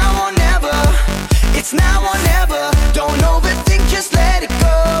 it's now or never. It's now or never. Don't overthink, just let it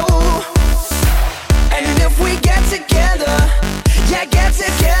go. And if we get together, yeah, get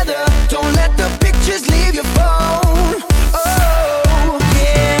together. Don't let the pictures leave your phone. Oh,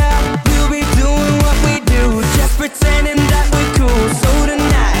 yeah, we'll be doing what we do, just pretending that we're cool. So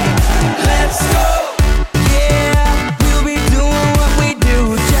tonight, let's go. Yeah, we'll be doing what we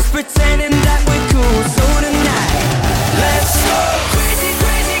do, just pretending that we're cool. So tonight, let's go crazy,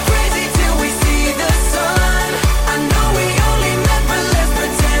 crazy, crazy till we see the sun. I know we only met, but let's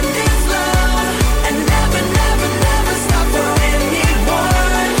pretend it's love, and never, never, never stop for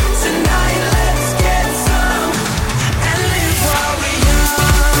anyone. Tonight, let's get some and live while we're young.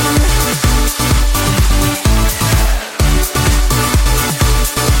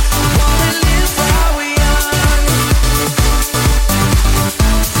 Wanna live while we're young.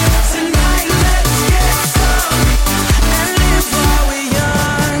 Tonight, let's get some and live while we're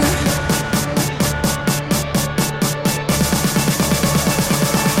young.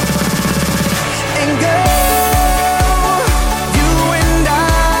 And girl, you and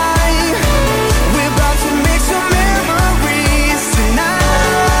I, we're about to make some memories tonight.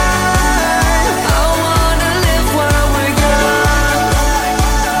 I wanna live while we're young.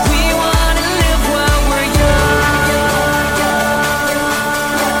 We wanna live while we're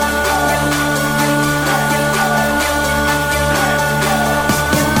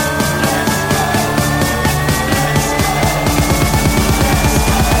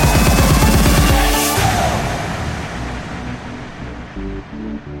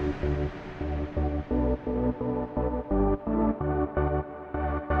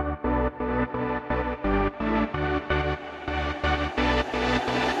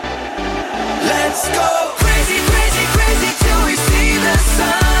Let's go crazy, crazy, crazy till we see the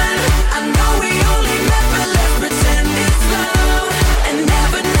sun. I know we only met, but let's pretend it's love, and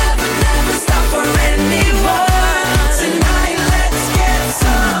never, never, never stop for anyone. Tonight, let's get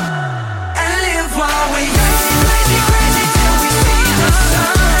some and live while we're young. Crazy, crazy till we see the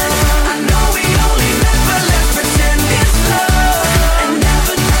sun. I know we only met, but let's pretend it's love, and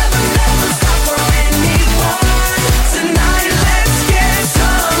never, never, never stop for anyone. Tonight, let's get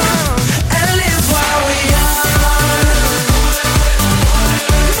some and live while we're young.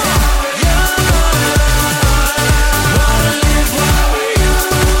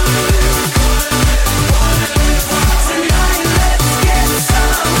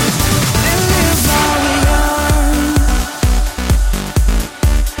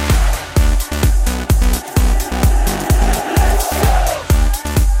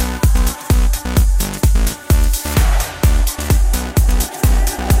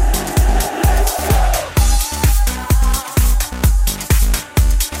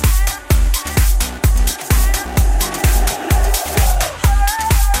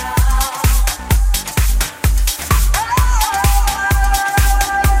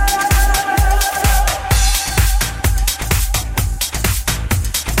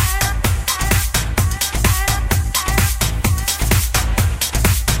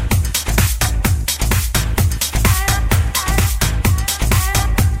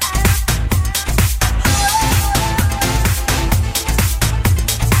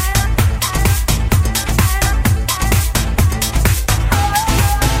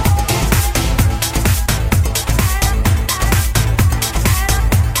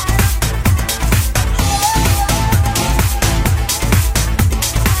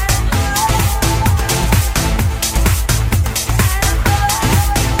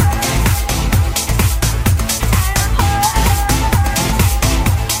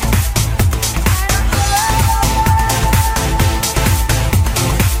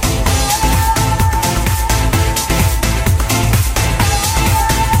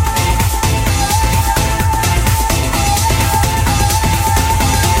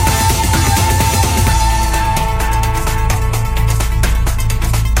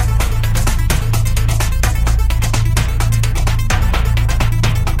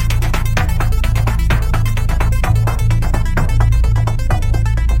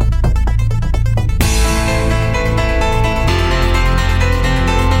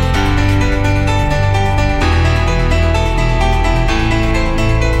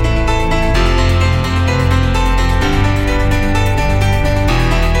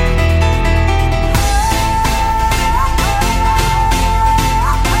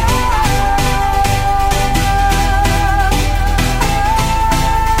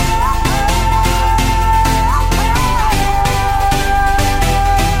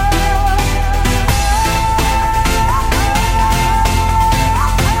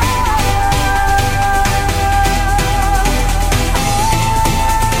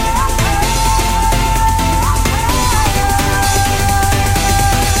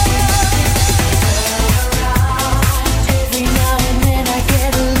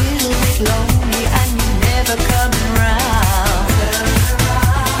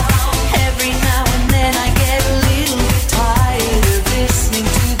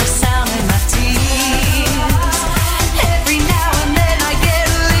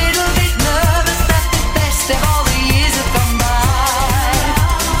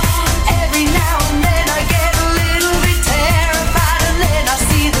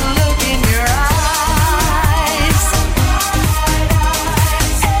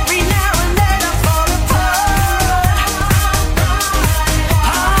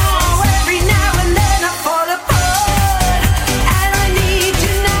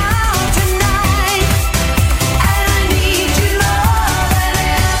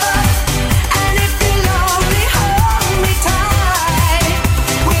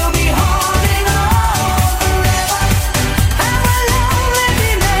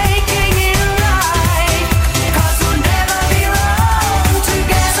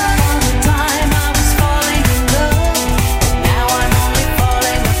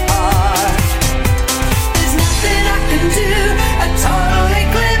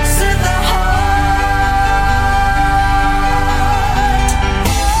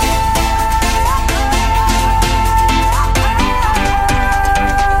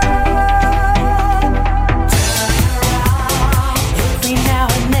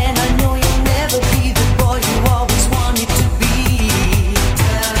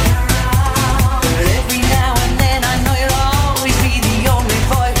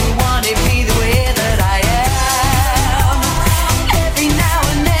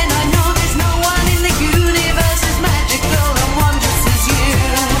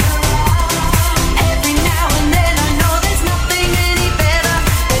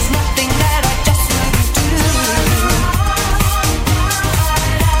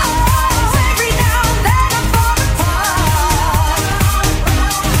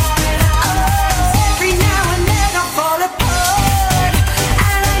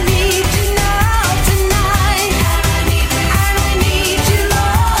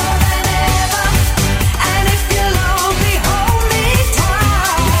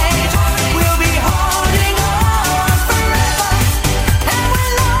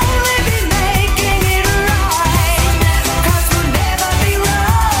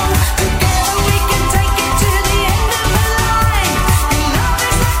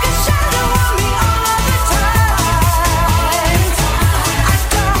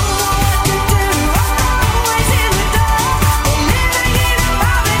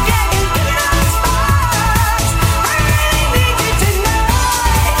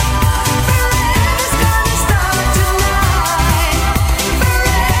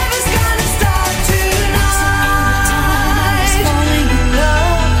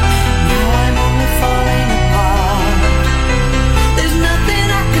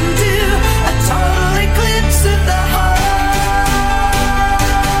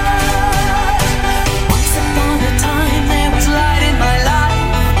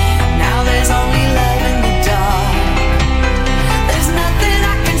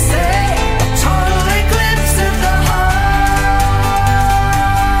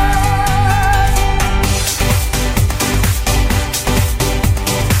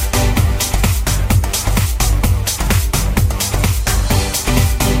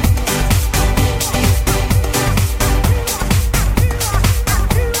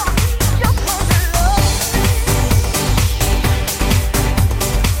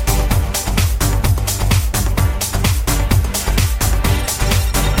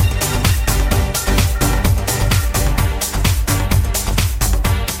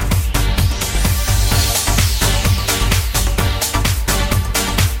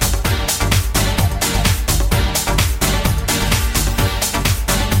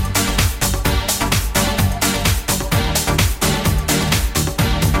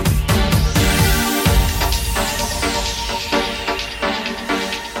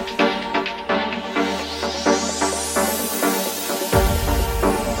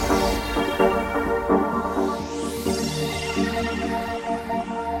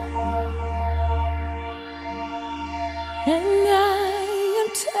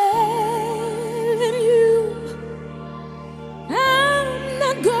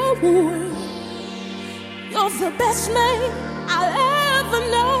 the best man I'll ever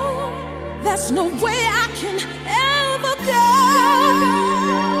know. There's no way I can ever go.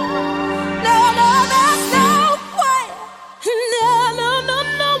 No, no, there's no way. No, no, no,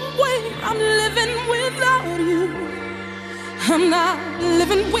 no way. I'm living without you. I'm not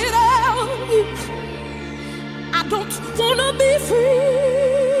living without you.